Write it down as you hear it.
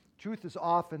Truth is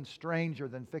often stranger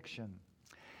than fiction.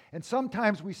 And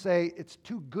sometimes we say it's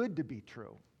too good to be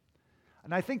true.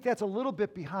 And I think that's a little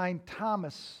bit behind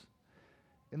Thomas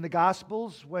in the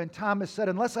Gospels when Thomas said,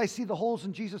 unless I see the holes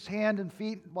in Jesus' hand and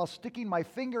feet while sticking my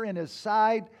finger in his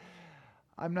side,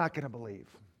 I'm not going to believe.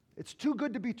 It's too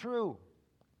good to be true.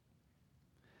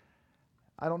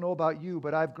 I don't know about you,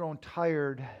 but I've grown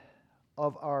tired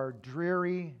of our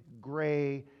dreary,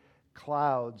 gray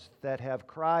clouds that have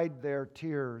cried their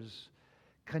tears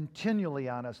continually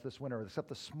on us this winter. Except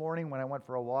this morning when I went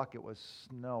for a walk, it was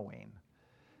snowing.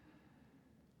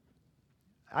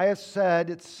 I have said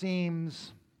it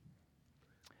seems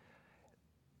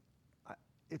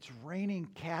it's raining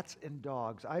cats and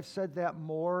dogs. I've said that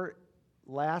more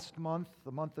last month,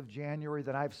 the month of January,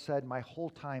 than I've said my whole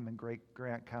time in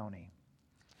Grant County.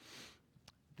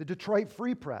 The Detroit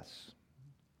Free Press,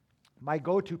 my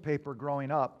go-to paper growing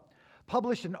up,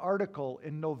 published an article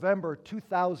in November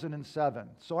 2007.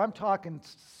 So I'm talking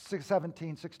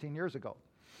 16 years ago.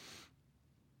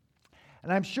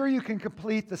 And I'm sure you can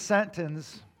complete the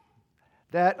sentence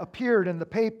that appeared in the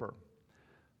paper.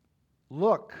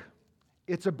 Look,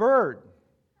 it's a bird.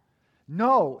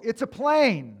 No, it's a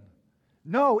plane.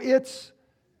 No, it's...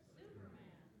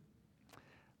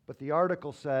 But the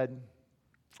article said,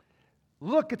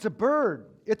 look, it's a bird.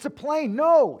 It's a plane.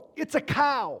 No, it's a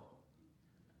cow.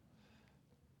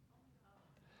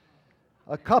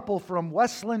 A couple from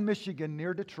Westland, Michigan,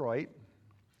 near Detroit,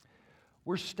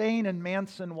 were staying in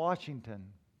Manson, Washington,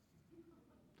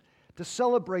 to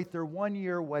celebrate their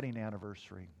one-year wedding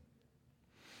anniversary.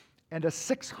 And a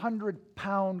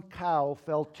 600-pound cow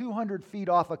fell 200 feet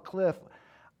off a cliff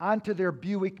onto their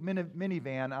Buick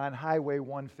minivan on Highway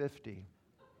 150.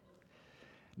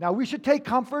 Now, we should take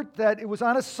comfort that it was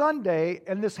on a Sunday,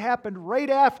 and this happened right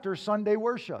after Sunday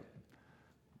worship.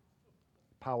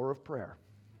 Power of prayer.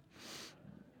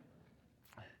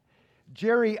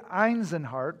 Jerry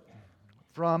Einsenhart,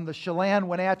 from the Chelan,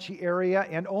 Wenatchee area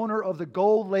and owner of the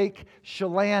Gold Lake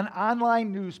Chelan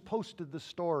online news, posted the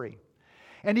story.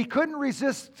 And he couldn't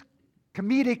resist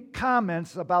comedic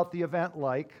comments about the event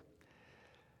like,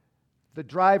 the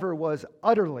driver was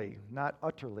utterly, not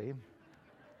utterly,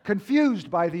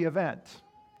 confused by the event.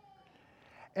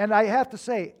 And I have to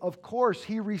say, of course,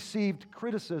 he received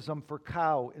criticism for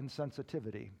cow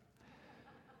insensitivity.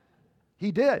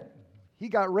 He did. He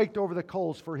got raked over the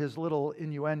coals for his little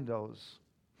innuendos.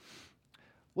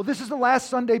 Well, this is the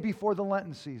last Sunday before the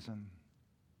Lenten season.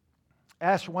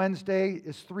 Ash Wednesday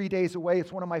is 3 days away.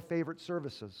 It's one of my favorite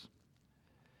services.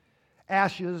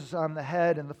 Ashes on the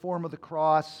head in the form of the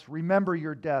cross. Remember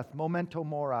your death. Memento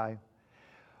mori.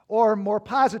 Or more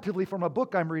positively, from a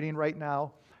book I'm reading right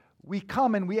now, we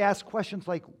come and we ask questions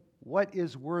like, what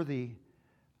is worthy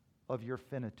of your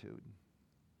finitude?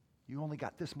 You only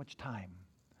got this much time.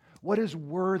 What is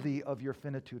worthy of your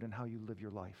finitude and how you live your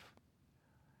life?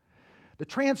 The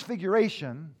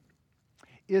Transfiguration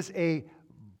is a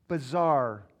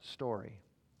bizarre story.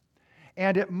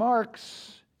 And it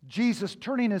marks Jesus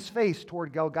turning his face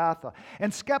toward Golgotha.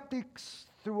 And skeptics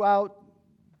throughout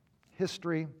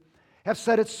history have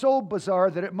said it's so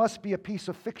bizarre that it must be a piece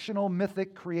of fictional,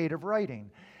 mythic, creative writing.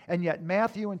 And yet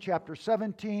Matthew in chapter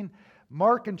 17,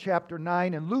 Mark in chapter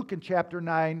 9, and Luke in chapter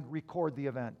 9 record the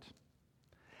event.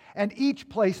 And each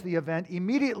place the event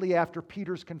immediately after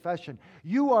Peter's confession.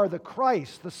 You are the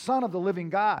Christ, the Son of the living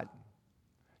God.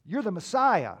 You're the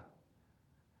Messiah.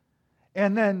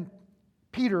 And then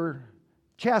Peter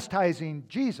chastising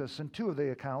Jesus in two of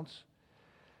the accounts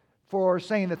for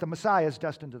saying that the Messiah is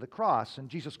destined to the cross. And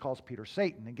Jesus calls Peter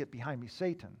Satan, and get behind me,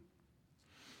 Satan.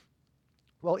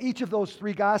 Well, each of those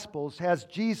three Gospels has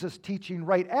Jesus teaching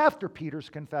right after Peter's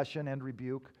confession and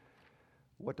rebuke.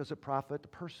 What does it profit the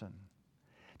person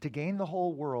to gain the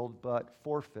whole world but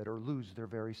forfeit or lose their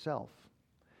very self?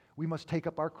 We must take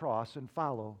up our cross and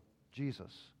follow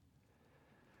Jesus.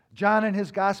 John in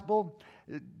his Gospel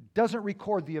doesn't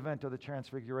record the event of the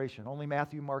Transfiguration, only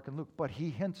Matthew, Mark, and Luke, but he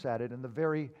hints at it in the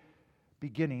very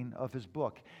beginning of his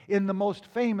book. In the most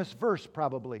famous verse,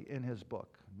 probably, in his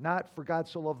book. Not for God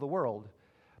so loved the world,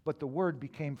 but the Word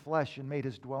became flesh and made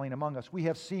his dwelling among us. We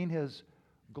have seen his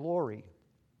glory.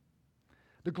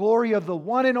 The glory of the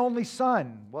one and only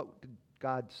Son. What did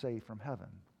God say from heaven?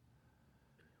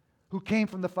 Who came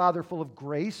from the Father full of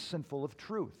grace and full of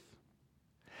truth.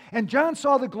 And John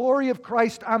saw the glory of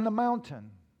Christ on the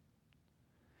mountain.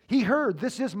 He heard,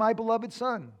 this is my beloved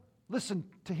Son. Listen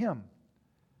to him.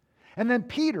 And then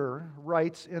Peter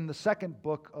writes in the second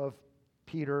book of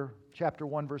Peter, chapter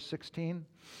 1, verse 16,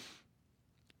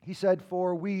 he said,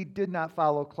 for we did not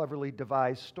follow cleverly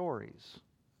devised stories.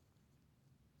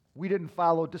 We didn't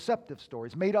follow deceptive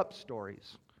stories, made up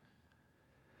stories.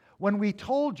 when we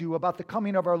told you about the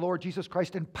coming of our Lord Jesus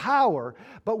Christ in power,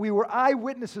 but we were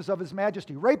eyewitnesses of his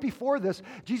majesty. Right before this,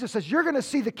 Jesus says, you're going to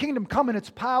see the kingdom come in its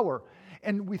power.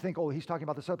 And we think, oh, he's talking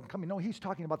about the second coming. No, he's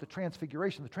talking about the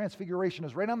transfiguration. The transfiguration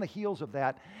is right on the heels of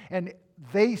that. And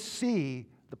they see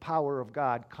the power of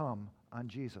God come on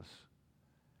Jesus.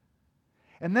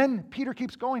 And then Peter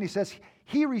keeps going. He says,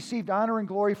 he received honor and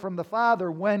glory from the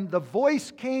Father when the voice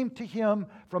came to him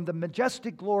from the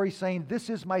majestic glory saying, this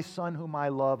is my Son whom I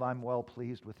love. I'm well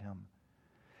pleased with him.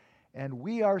 And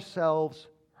we ourselves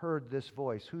heard this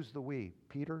voice. Who's the we?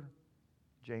 Peter,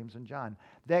 James, and John.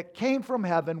 That came from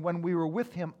heaven when we were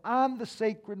with him on the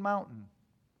sacred mountain.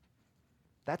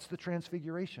 That's the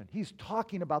transfiguration. He's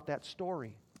talking about that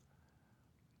story.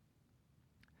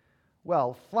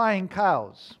 Well, flying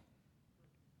cows,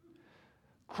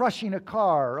 crushing a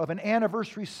car of an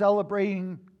anniversary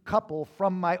celebrating couple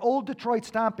from my old Detroit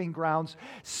stomping grounds,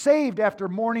 saved after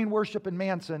morning worship in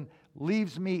Manson,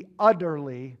 leaves me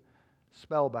utterly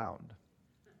spellbound.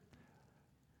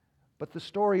 But the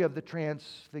story of the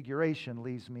transfiguration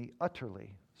leaves me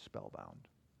utterly spellbound.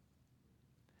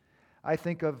 I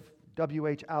think of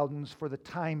W.H. Auden For the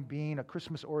Time Being, a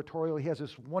Christmas oratorial. He has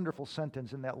this wonderful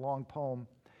sentence in that long poem.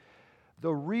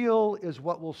 The real is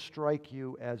what will strike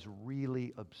you as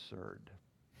really absurd.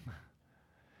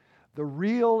 The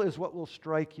real is what will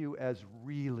strike you as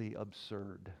really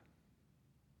absurd.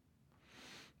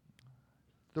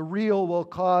 The real will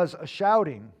cause a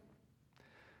shouting.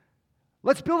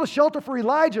 Let's build a shelter for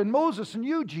Elijah and Moses and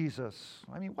you, Jesus.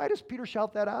 I mean, why does Peter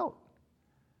shout that out?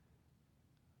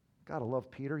 Gotta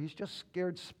love Peter. He's just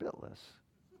scared spitless.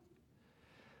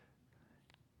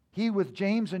 He, with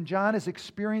James and John, is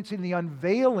experiencing the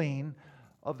unveiling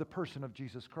of the person of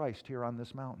Jesus Christ here on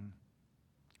this mountain.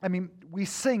 I mean, we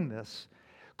sing this.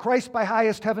 Christ by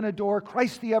highest heaven adore,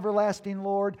 Christ the everlasting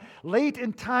Lord. Late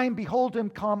in time, behold him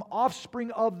come,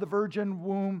 offspring of the virgin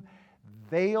womb,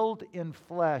 veiled in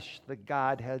flesh, the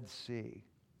Godhead see.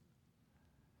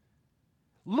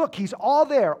 Look, he's all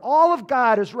there. All of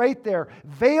God is right there,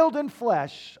 veiled in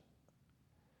flesh.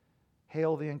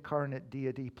 Hail the incarnate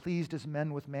deity, pleased as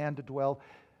men with man to dwell.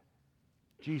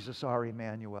 Jesus our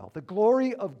Emmanuel. The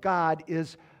glory of God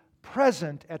is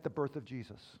present at the birth of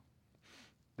Jesus.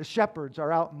 The shepherds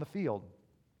are out in the field,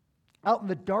 out in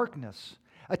the darkness,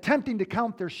 attempting to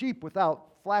count their sheep without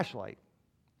flashlight.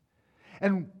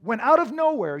 And when out of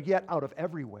nowhere, yet out of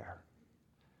everywhere,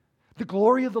 the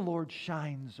glory of the Lord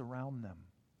shines around them.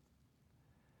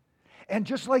 And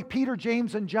just like Peter,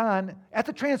 James, and John, at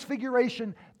the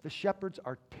Transfiguration, the shepherds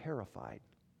are terrified.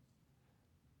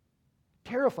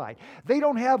 Terrified. They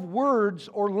don't have words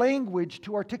or language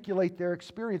to articulate their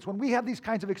experience. When we have these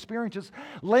kinds of experiences,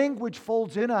 language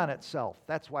folds in on itself.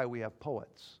 That's why we have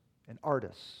poets and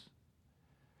artists.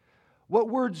 What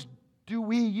words do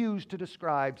we use to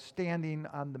describe standing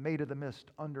on the Maid of the Mist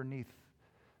underneath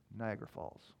Niagara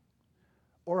Falls?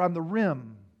 Or on the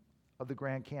rim of the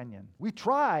Grand Canyon? We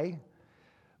try,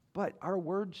 but our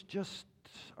words just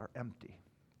are empty.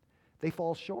 They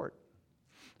fall short.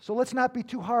 So let's not be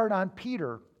too hard on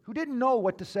Peter, who didn't know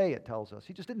what to say, it tells us.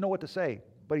 He just didn't know what to say,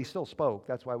 but he still spoke.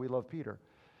 That's why we love Peter.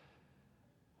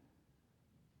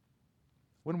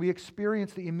 When we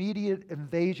experience the immediate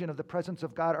invasion of the presence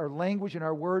of God, our language and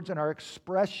our words and our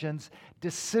expressions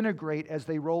disintegrate as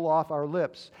they roll off our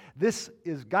lips. This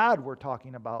is God we're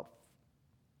talking about,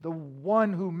 the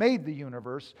one who made the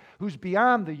universe, who's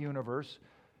beyond the universe,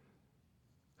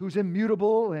 who's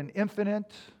immutable and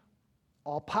infinite,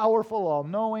 all-powerful,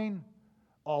 all-knowing,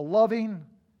 all-loving.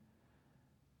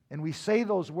 And we say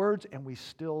those words and we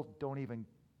still don't even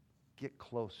get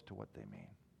close to what they mean.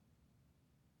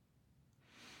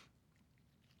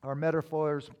 Our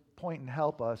metaphors point and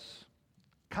help us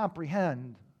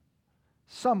comprehend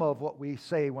some of what we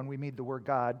say when we meet the word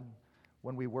God,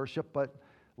 when we worship, but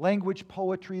language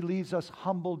poetry leaves us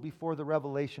humbled before the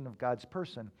revelation of God's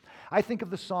person. I think of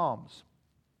the Psalms.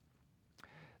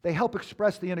 They help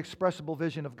express the inexpressible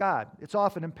vision of God. It's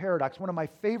often in paradox. One of my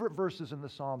favorite verses in the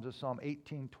Psalms is Psalm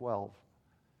 18:12.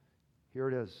 Here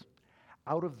it is.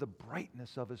 Out of the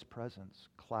brightness of his presence,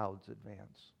 clouds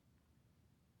advance.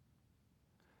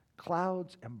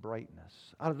 Clouds and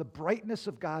brightness. Out of the brightness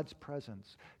of God's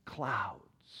presence,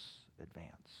 clouds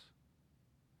advance.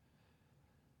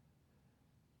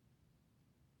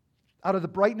 Out of the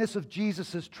brightness of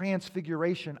Jesus'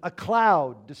 transfiguration, a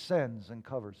cloud descends and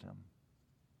covers him.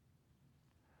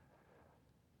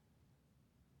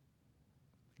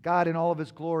 God in all of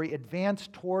his glory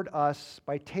advanced toward us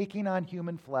by taking on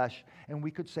human flesh, and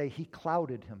we could say he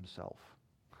clouded himself.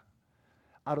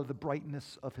 Out of the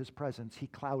brightness of his presence, he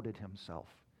clouded himself.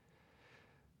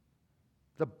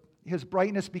 his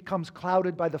brightness becomes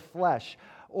clouded by the flesh.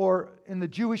 Or in the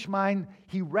Jewish mind,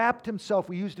 he wrapped himself,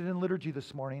 we used it in liturgy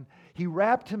this morning, he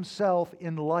wrapped himself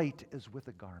in light as with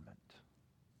a garment.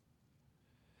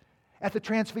 At the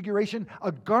Transfiguration,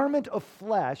 a garment of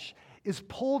flesh is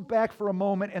pulled back for a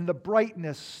moment, and the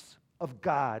brightness of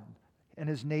God and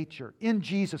his nature in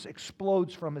Jesus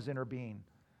explodes from his inner being.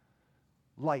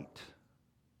 Light.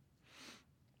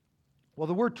 Well,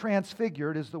 the word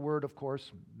transfigured is the word, of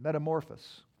course,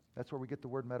 metamorphos. That's where we get the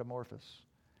word metamorphos.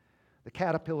 The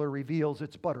caterpillar reveals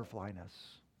its butterflyness.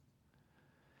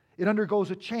 It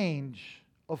undergoes a change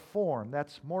of form.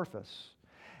 That's morphos.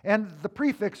 And the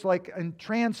prefix, like in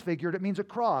transfigured, it means a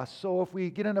cross. So if we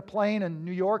get in a plane in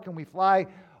New York and we fly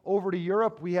over to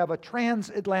Europe, we have a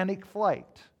transatlantic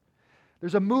flight.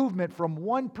 There's a movement from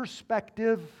one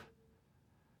perspective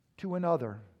to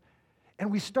another.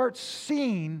 And we start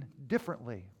seeing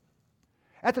differently.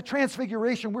 At the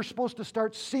Transfiguration, we're supposed to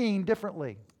start seeing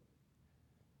differently.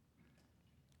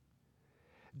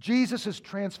 Jesus is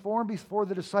transformed before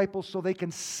the disciples so they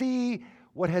can see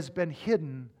what has been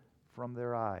hidden from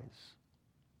their eyes.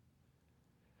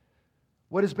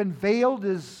 What has been veiled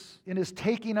is in his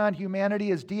taking on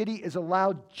humanity as deity is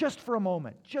allowed just for a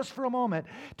moment,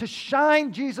 to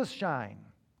shine Jesus shine.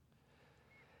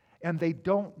 And they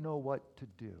don't know what to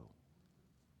do.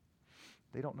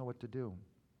 They don't know what to do.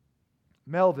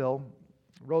 Melville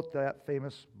wrote that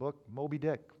famous book, Moby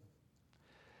Dick.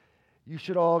 You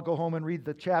should all go home and read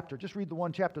the chapter. Just read the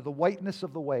one chapter, The Whiteness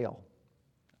of the Whale.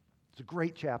 It's a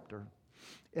great chapter.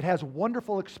 It has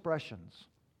wonderful expressions.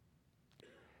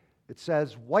 It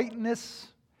says, whiteness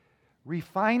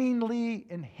refiningly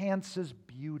enhances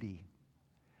beauty,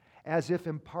 as if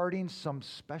imparting some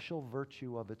special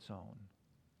virtue of its own.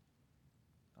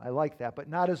 I like that, but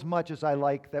not as much as I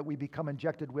like that we become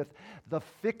injected with the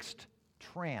fixed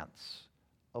trance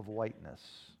of whiteness.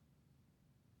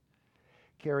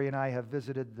 Carrie and I have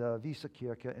visited the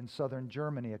Wiesekirche in southern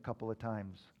Germany a couple of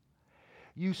times.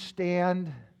 You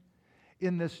stand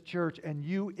in this church and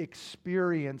you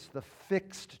experience the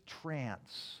fixed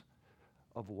trance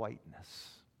of whiteness.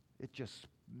 It just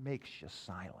makes you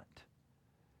silent.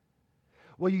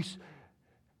 Well,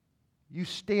 you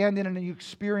stand in and you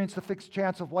experience the fixed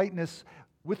trance of whiteness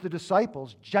with the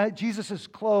disciples. Jesus'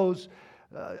 clothes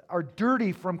are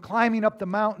dirty from climbing up the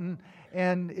mountain,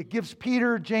 and it gives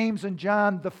Peter, James, and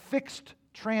John the fixed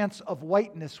trance of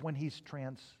whiteness when he's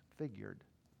transfigured.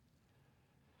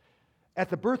 At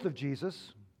the birth of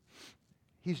Jesus,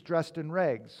 he's dressed in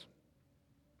rags.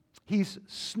 He's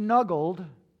snuggled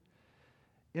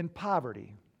in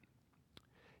poverty.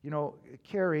 You know,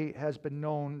 Carrie has been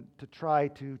known to try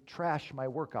to trash my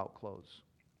workout clothes.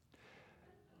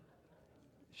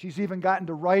 She's even gotten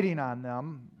to writing on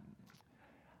them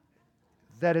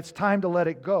that it's time to let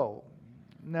it go.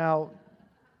 Now,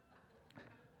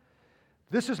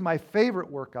 this is my favorite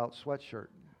workout sweatshirt,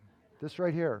 this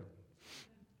right here.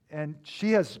 And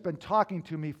she has been talking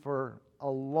to me for a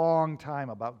long time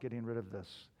about getting rid of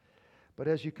this. But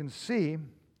as you can see,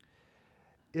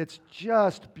 it's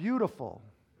just beautiful.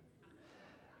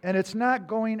 And it's not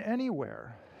going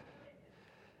anywhere.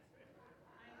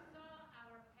 I saw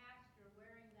our pastor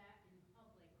wearing that in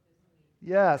public this week.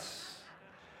 Yes.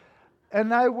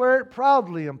 And I wear it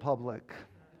proudly in public.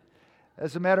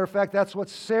 As a matter of fact, that's what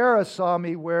Sarah saw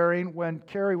me wearing when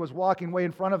Carrie was walking way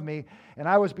in front of me, and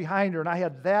I was behind her, and I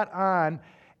had that on,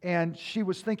 and she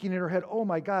was thinking in her head, oh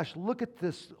my gosh, look at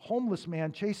this homeless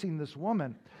man chasing this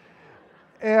woman.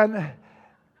 And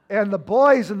the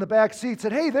boys in the back seat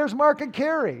said, hey, there's Mark and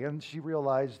Carrie. And she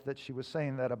realized that she was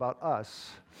saying that about us.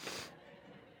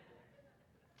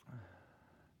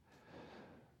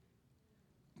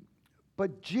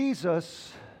 But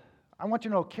Jesus, I want you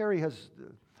to know, Carrie has...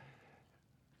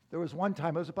 There was one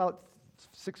time, it was about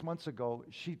 6 months ago,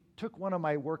 she took one of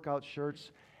my workout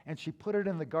shirts and she put it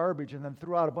in the garbage and then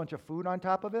threw out a bunch of food on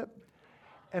top of it.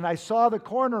 And I saw the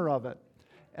corner of it.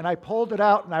 And I pulled it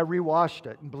out and I rewashed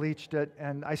it and bleached it.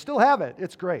 And I still have it.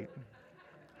 It's great.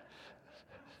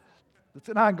 It's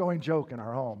an ongoing joke in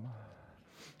our home.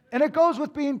 And it goes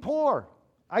with being poor.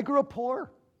 I grew up poor.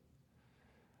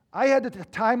 I had to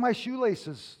tie my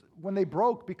shoelaces when they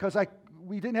broke because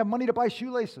we didn't have money to buy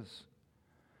shoelaces.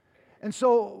 And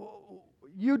so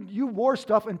you wore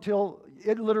stuff until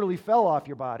it literally fell off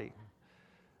your body.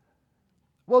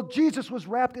 Well, Jesus was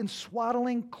wrapped in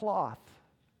swaddling cloth.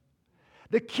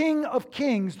 The King of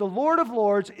Kings, the Lord of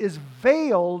Lords, is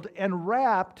veiled and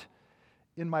wrapped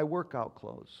in my workout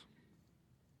clothes.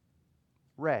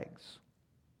 Rags.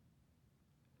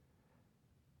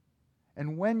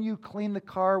 And when you clean the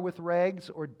car with rags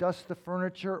or dust the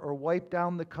furniture or wipe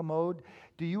down the commode,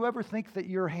 do you ever think that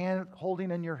you're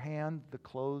holding in your hand the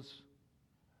clothes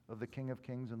of the King of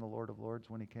Kings and the Lord of Lords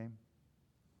when he came?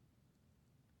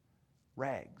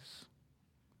 Rags.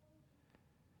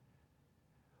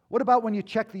 What about when you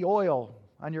check the oil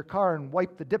on your car and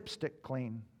wipe the dipstick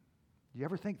clean? Do you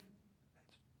ever think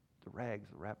the rags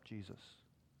that wrap Jesus?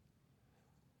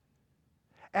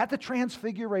 At the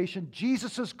Transfiguration,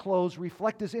 Jesus' clothes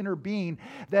reflect his inner being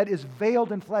that is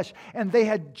veiled in flesh. And they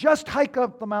had just hiked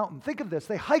up the mountain. Think of this.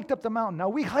 They hiked up the mountain. Now,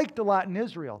 we hiked a lot in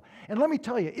Israel. And let me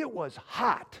tell you, it was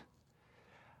hot.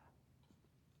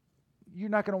 You're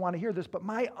not going to want to hear this, but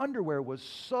my underwear was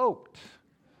soaked.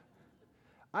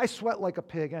 I sweat like a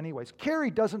pig anyways.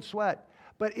 Carrie doesn't sweat.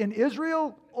 But in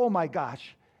Israel, oh my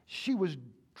gosh, she was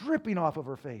dripping off of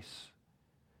her face.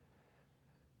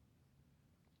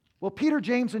 Well, Peter,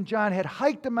 James, and John had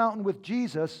hiked the mountain with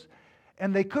Jesus,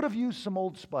 and they could have used some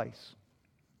Old Spice.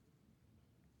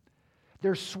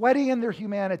 They're sweaty in their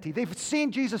humanity. They've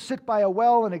seen Jesus sit by a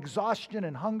well in exhaustion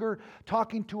and hunger,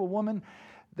 talking to a woman.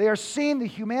 They are seeing the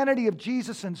humanity of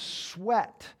Jesus in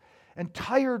sweat and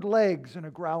tired legs and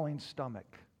a growling stomach.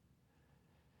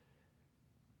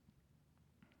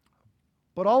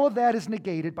 But all of that is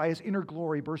negated by his inner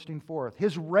glory bursting forth.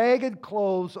 His ragged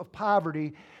clothes of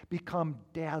poverty become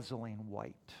dazzling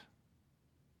white.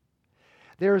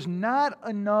 There is not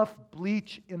enough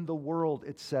bleach in the world,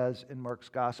 it says in Mark's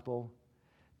gospel,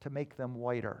 to make them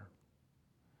whiter.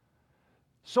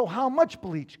 So how much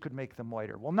bleach could make them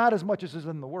whiter? Well, not as much as is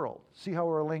in the world. See how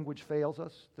our language fails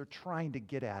us? They're trying to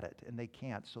get at it, and they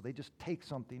can't. So they just take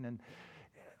something and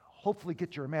hopefully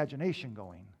get your imagination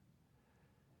going.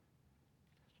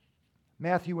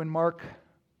 Matthew and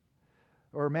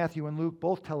Luke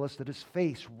both tell us that his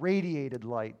face radiated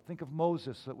light. Think of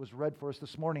Moses that was read for us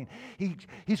this morning.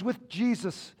 He's with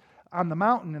Jesus on the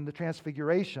mountain in the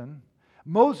Transfiguration.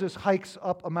 Moses hikes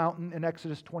up a mountain in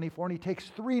Exodus 24, and he takes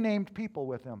 3 named people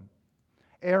with him: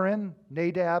 Aaron,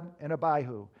 Nadab, and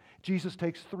Abihu. Jesus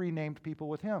takes 3 named people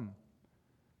with him: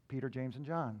 Peter, James, and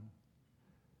John.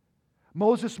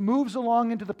 Moses moves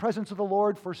along into the presence of the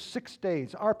Lord for 6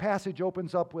 days. Our passage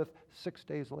opens up with 6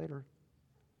 days later.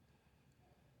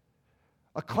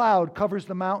 A cloud covers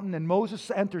the mountain, and Moses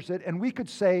enters it, and we could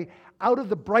say, out of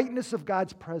the brightness of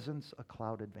God's presence, a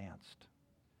cloud advanced.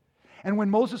 And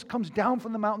when Moses comes down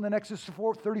from the mountain in Exodus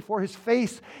 34, his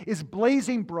face is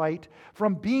blazing bright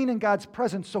from being in God's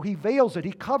presence, so he veils it,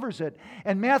 he covers it.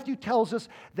 And Matthew tells us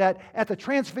that at the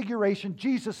Transfiguration,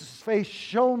 Jesus' face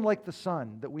shone like the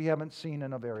sun that we haven't seen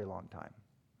in a very long time.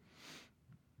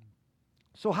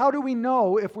 So how do we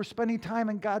know if we're spending time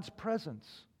in God's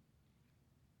presence?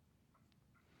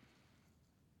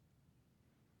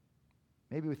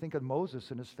 Maybe we think of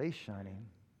Moses and his face shining.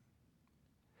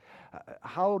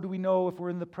 How do we know if we're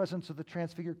in the presence of the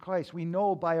transfigured Christ? We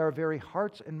know by our very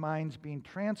hearts and minds being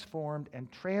transformed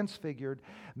and transfigured,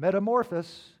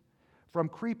 metamorphosed from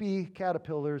creepy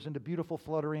caterpillars into beautiful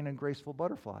fluttering and graceful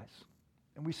butterflies.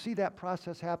 And we see that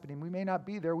process happening. We may not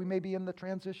be there. We may be in the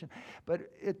transition, but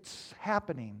it's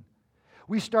happening.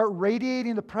 We start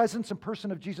radiating the presence and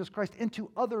person of Jesus Christ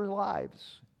into other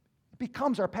lives. It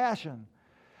becomes our passion.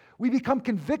 We become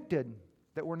convicted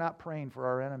that we're not praying for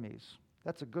our enemies.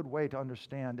 That's a good way to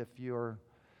understand if you're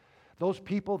those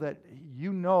people that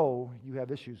you know you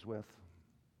have issues with.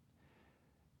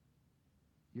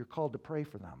 You're called to pray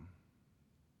for them.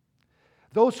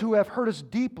 Those who have hurt us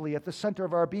deeply at the center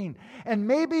of our being. And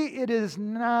maybe it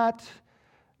isn't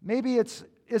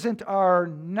our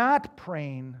not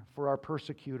praying for our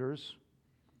persecutors,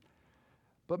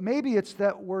 but maybe it's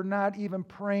that we're not even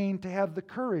praying to have the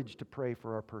courage to pray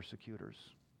for our persecutors,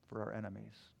 for our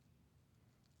enemies.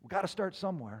 We've got to start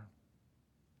somewhere.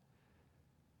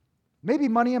 Maybe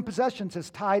money and possessions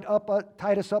has tied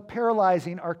us up,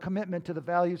 paralyzing our commitment to the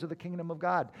values of the kingdom of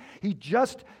God.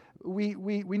 We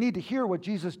need to hear what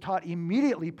Jesus taught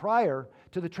immediately prior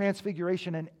to the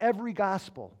Transfiguration in every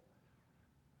gospel.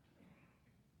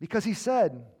 Because he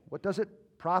said, what does it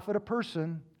profit a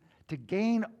person to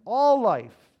gain all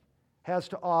life has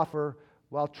to offer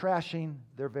while trashing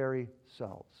their very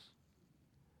selves?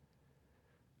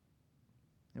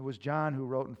 It was John who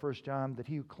wrote in 1 John that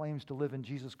he who claims to live in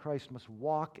Jesus Christ must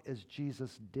walk as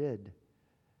Jesus did.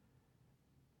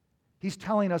 He's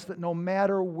telling us that no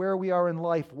matter where we are in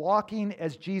life, walking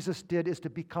as Jesus did is to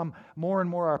become more and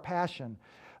more our passion.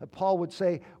 Paul would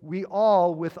say, we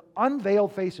all with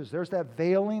unveiled faces, there's that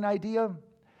veiling idea,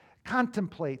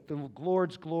 contemplate the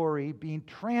Lord's glory, being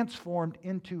transformed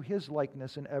into his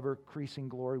likeness in ever-increasing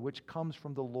glory, which comes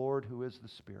from the Lord who is the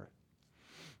Spirit.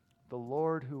 The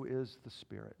Lord who is the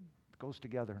Spirit. goes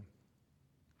together.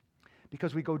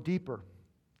 Because we go deeper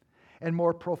and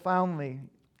more profoundly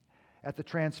at the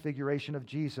transfiguration of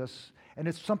Jesus. And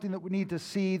it's something that we need to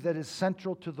see that is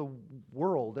central to the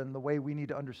world and the way we need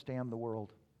to understand the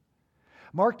world.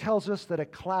 Mark tells us that a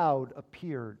cloud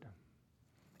appeared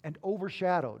and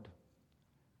overshadowed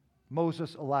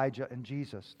Moses, Elijah, and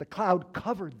Jesus. The cloud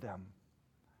covered them.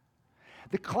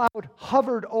 The cloud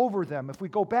hovered over them. If we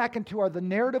go back into the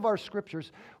narrative of our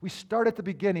scriptures, we start at the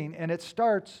beginning, and it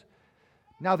starts,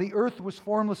 now the earth was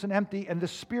formless and empty, and the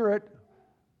Spirit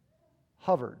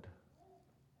hovered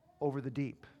over the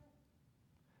deep.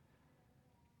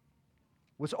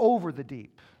 Was over the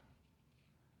deep.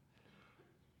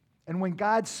 And when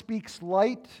God speaks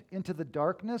light into the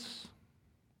darkness,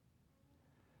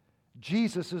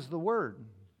 Jesus is the Word.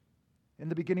 In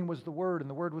the beginning was the Word, and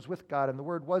the Word was with God, and the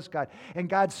Word was God. And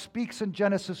God speaks in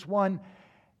Genesis 1,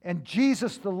 and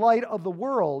Jesus, the light of the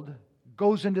world,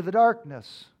 goes into the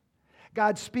darkness.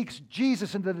 God speaks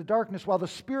Jesus into the darkness while the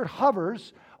Spirit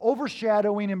hovers,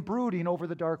 overshadowing and brooding over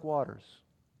the dark waters.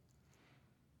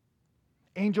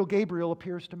 Angel Gabriel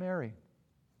appears to Mary.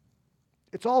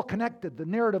 It's all connected, the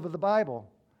narrative of the Bible.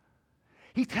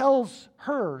 He tells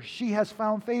her she has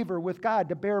found favor with God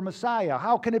to bear Messiah.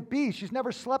 How can it be? She's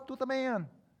never slept with a man.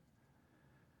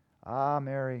 Ah,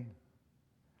 Mary,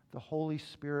 the Holy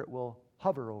Spirit will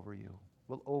hover over you,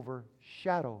 will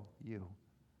overshadow you.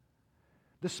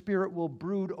 The Spirit will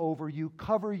brood over you,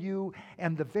 cover you,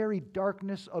 and the very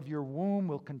darkness of your womb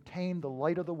will contain the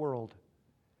light of the world,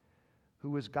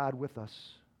 who is God with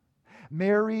us.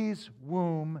 Mary's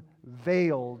womb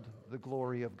veiled the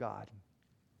glory of God.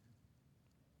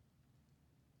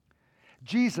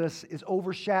 Jesus is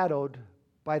overshadowed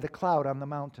by the cloud on the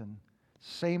mountain.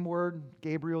 Same word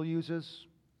Gabriel uses.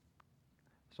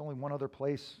 There's only one other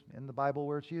place in the Bible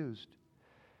where it's used.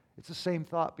 It's the same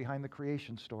thought behind the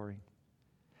creation story.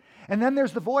 And then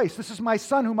there's the voice. This is my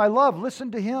Son whom I love.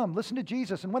 Listen to Him. Listen to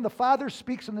Jesus. And when the Father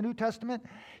speaks in the New Testament,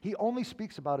 He only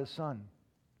speaks about His Son.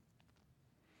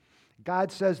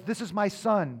 God says, this is my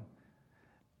Son.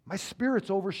 My Spirit's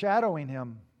overshadowing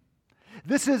Him.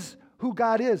 This is who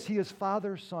God is. He is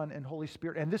Father, Son, and Holy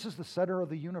Spirit. And this is the center of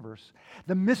the universe.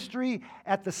 The mystery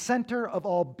at the center of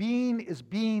all being is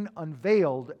being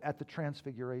unveiled at the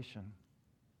Transfiguration.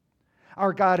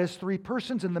 Our God has three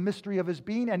persons in the mystery of His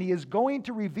being, and He is going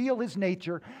to reveal His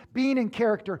nature, being, and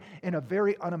character in a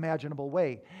very unimaginable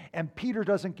way. And Peter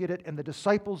doesn't get it, and the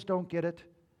disciples don't get it.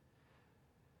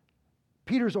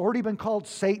 Peter's already been called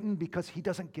Satan because he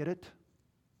doesn't get it.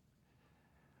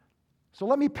 So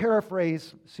let me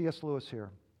paraphrase C.S. Lewis here.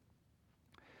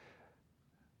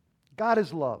 God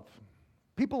is love.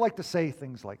 People like to say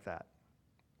things like that.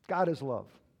 God is love.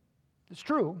 It's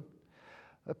true.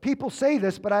 People say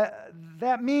this, but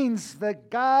that means that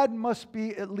God must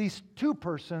be at least two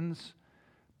persons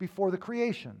before the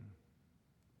creation.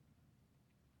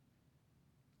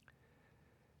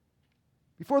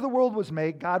 Before the world was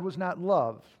made, God was not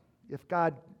love, if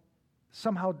God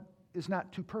somehow is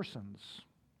not two persons.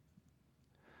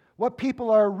 What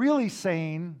people are really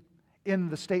saying in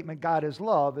the statement God is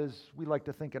love is, we like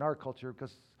to think in our culture,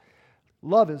 because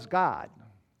love is God.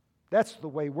 That's the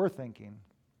way we're thinking.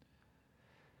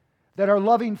 That our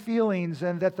loving feelings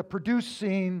and that the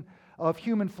producing of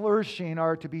human flourishing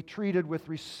are to be treated with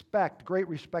respect, great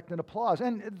respect and applause.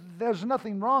 And there's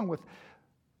nothing wrong with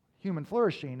human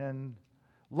flourishing and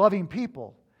loving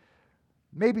people.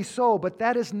 Maybe so, but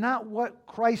that is not what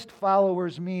Christ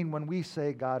followers mean when we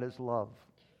say God is love.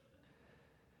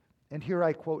 And here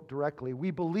I quote directly,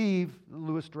 we believe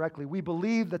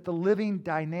that the living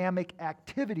dynamic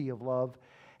activity of love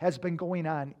has been going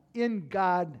on in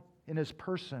God, in His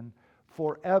person,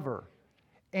 forever,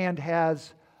 and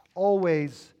has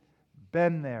always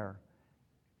been there.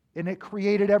 And it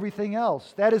created everything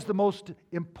else. That is the most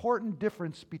important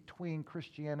difference between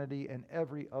Christianity and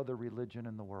every other religion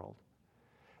in the world.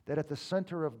 That at the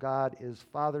center of God is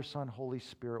Father, Son, Holy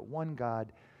Spirit, one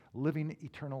God, living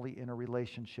eternally in a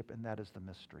relationship, and that is the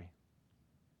mystery.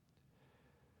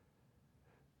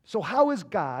 So how is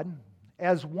God,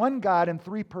 as one God in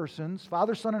three persons,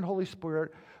 Father, Son, and Holy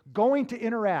Spirit, going to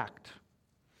interact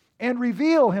and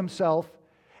reveal Himself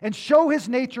and show His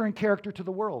nature and character to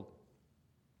the world?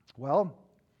 Well,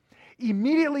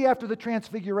 immediately after the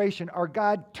Transfiguration, our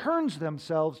God turns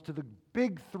themselves to the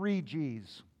big three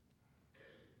G's.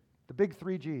 The big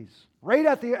three G's. Right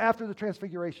after the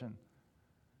Transfiguration.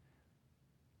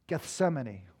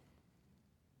 Gethsemane,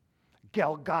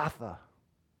 Golgotha,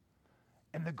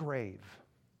 and the grave.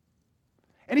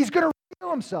 And He's going to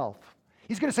reveal Himself.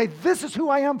 He's going to say, this is who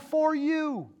I am for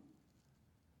you.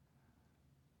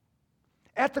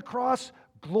 At the cross,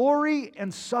 Glory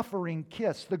and suffering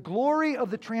kiss. The glory of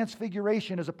the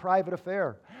Transfiguration is a private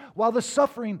affair, while the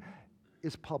suffering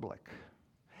is public.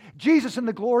 Jesus, in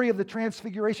the glory of the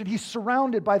Transfiguration, he's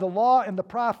surrounded by the law and the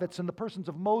prophets in the persons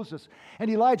of Moses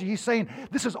and Elijah. He's saying,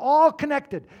 this is all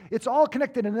connected. It's all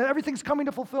connected, and everything's coming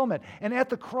to fulfillment. And at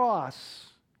the cross,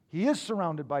 he is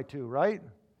surrounded by two, right?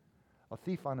 A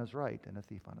thief on his right and a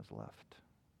thief on his left.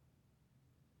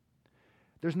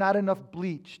 There's not enough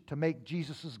bleach to make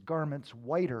Jesus' garments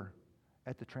whiter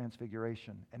at the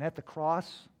Transfiguration. And at the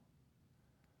cross,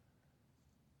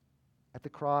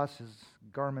 his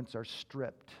garments are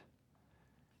stripped,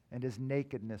 and his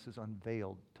nakedness is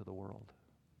unveiled to the world.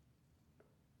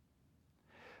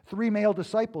 3 male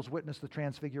disciples witnessed the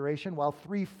Transfiguration, while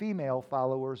 3 female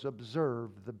followers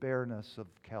observed the bareness of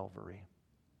Calvary.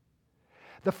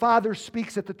 The Father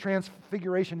speaks at the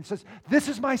Transfiguration. He says, "This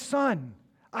is my Son.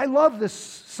 I love this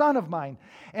Son of mine."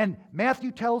 And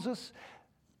Matthew tells us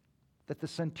that the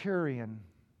centurion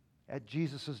at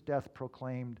Jesus' death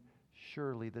proclaimed,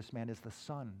 "Surely this man is the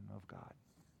Son of God."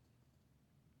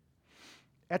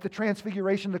 At the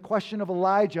Transfiguration, the question of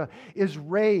Elijah is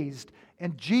raised,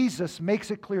 and Jesus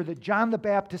makes it clear that John the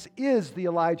Baptist is the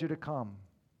Elijah to come.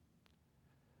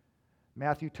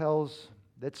 Mark tells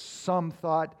that some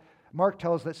thought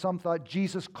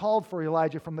Jesus called for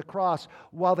Elijah from the cross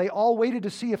while they all waited to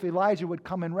see if Elijah would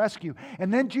come and rescue.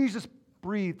 And then Jesus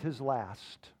breathed his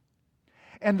last.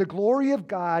 And the glory of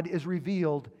God is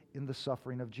revealed in the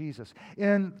suffering of Jesus,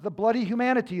 in the bloody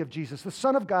humanity of Jesus. The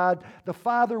Son of God, the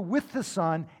Father with the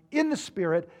Son, in the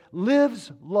Spirit,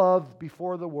 lives love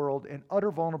before the world in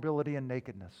utter vulnerability and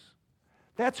nakedness.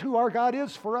 That's who our God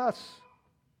is for us.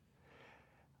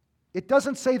 It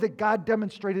doesn't say that God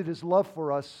demonstrated his love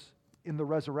for us in the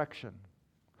resurrection.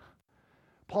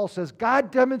 Paul says,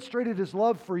 God demonstrated his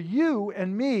love for you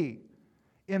and me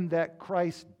in that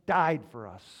Christ died for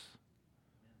us.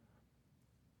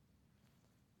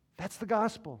 That's the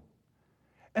gospel.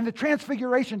 And the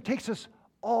Transfiguration takes us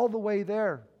all the way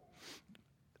there.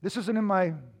 This isn't in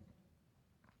my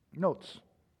notes,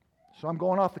 so I'm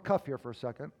going off the cuff here for a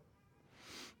second.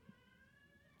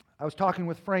 I was talking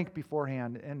with Frank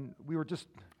beforehand, and we were just,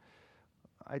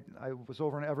 I was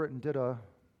over in Everett and did a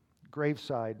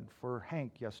graveside for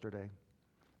Hank yesterday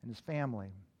and his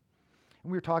family.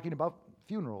 And we were talking about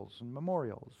funerals and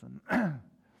memorials. And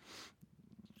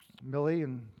Millie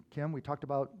and Kim, we talked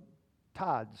about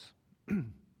Todd's.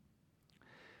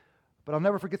 But I'll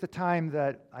never forget the time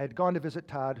that I had gone to visit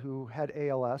Todd, who had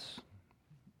ALS,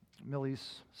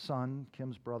 Millie's son,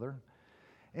 Kim's brother.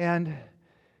 And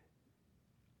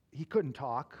he couldn't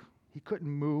talk. He couldn't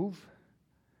move.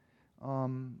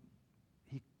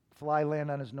 Fly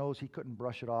landed on his nose. He couldn't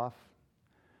brush it off.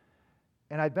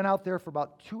 And I'd been out there for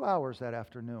about 2 hours that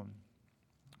afternoon.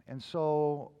 And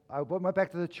so I went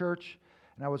back to the church,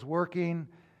 and I was working,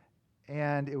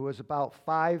 and it was about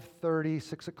 5:30,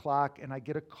 6 o'clock, and I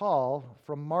get a call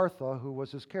from Martha, who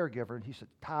was his caregiver, and he said,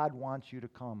 "Todd wants you to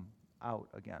come out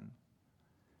again."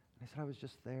 And I said, "I was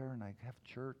just there, and I have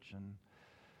church,"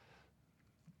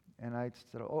 and I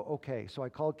said, "Oh, okay." So I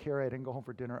called Carrie. I didn't go home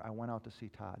for dinner. I went out to see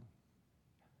Todd.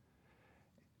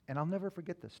 And I'll never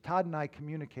forget this. Todd and I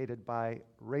communicated by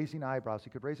raising eyebrows. He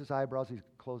could raise his eyebrows. He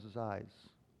could close his eyes.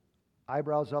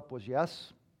 Eyebrows up was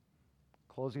yes.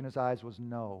 Closing his eyes was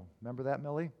no. Remember that,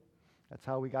 Millie? That's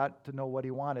how we got to know what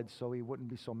he wanted, so he wouldn't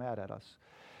be so mad at us.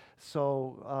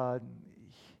 So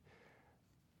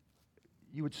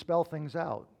you would spell things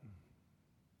out.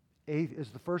 A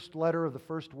is the first letter of the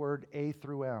first word, A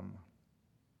through M.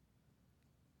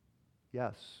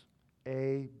 Yes.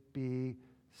 A, B,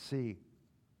 C.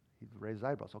 He'd raise his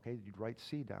eyebrows. Okay, you'd write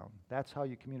C down. That's how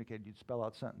you communicated. You'd spell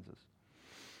out sentences.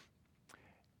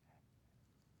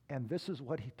 And this is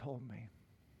what he told me.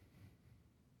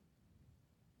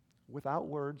 Without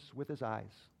words, with his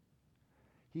eyes.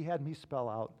 He had me spell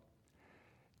out,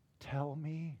 "Tell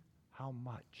me how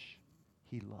much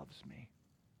he loves me.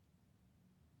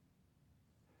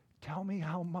 Tell me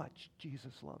how much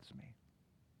Jesus loves me.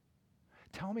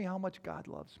 Tell me how much God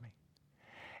loves me."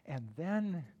 And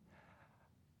then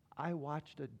I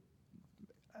watched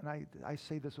and I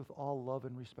say this with all love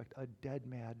and respect, a dead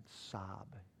man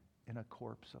sob in a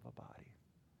corpse of a body.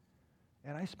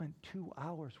 And I spent 2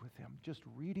 hours with him just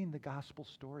reading the gospel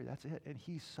story. That's it. And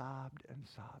he sobbed and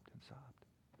sobbed and sobbed.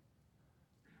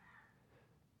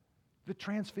 The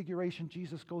Transfiguration,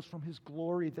 Jesus goes from his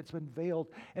glory that's been veiled,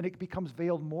 and it becomes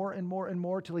veiled more and more and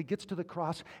more till he gets to the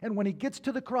cross. And when he gets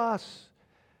to the cross,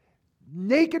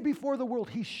 naked before the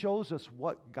world, he shows us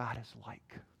what God is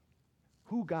like,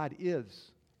 who God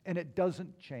is, and it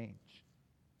doesn't change.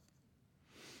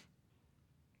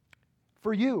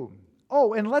 For you,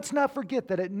 Oh, and let's not forget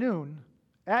that at noon,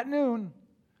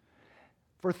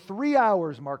 for 3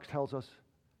 hours, Mark tells us,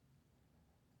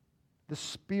 the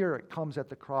Spirit comes at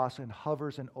the cross and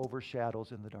hovers and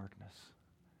overshadows in the darkness.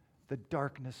 The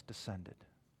darkness descended.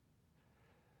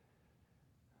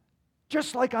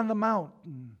 Just like on the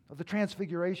mountain of the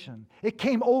Transfiguration, it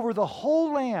came over the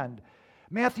whole land.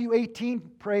 Matthew 18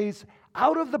 prays,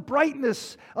 out of the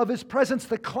brightness of his presence,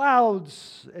 the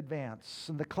clouds advance.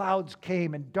 And the clouds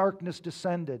came and darkness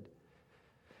descended.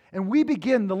 And we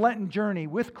begin the Lenten journey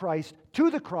with Christ to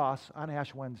the cross on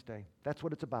Ash Wednesday. That's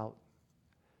what it's about.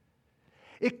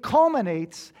 It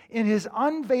culminates in his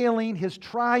unveiling his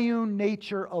triune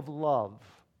nature of love.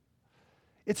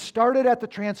 It started at the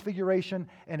Transfiguration,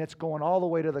 and it's going all the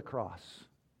way to the cross.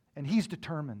 And he's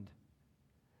determined.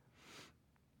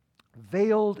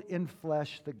 Veiled in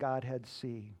flesh, the Godhead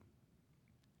see.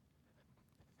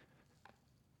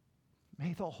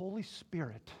 May the Holy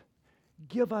Spirit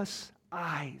give us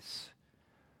eyes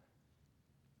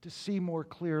to see more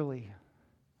clearly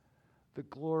the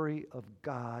glory of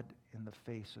God in the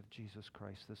face of Jesus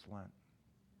Christ this Lent.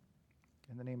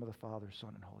 In the name of the Father,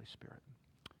 Son, and Holy Spirit.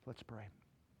 Let's pray.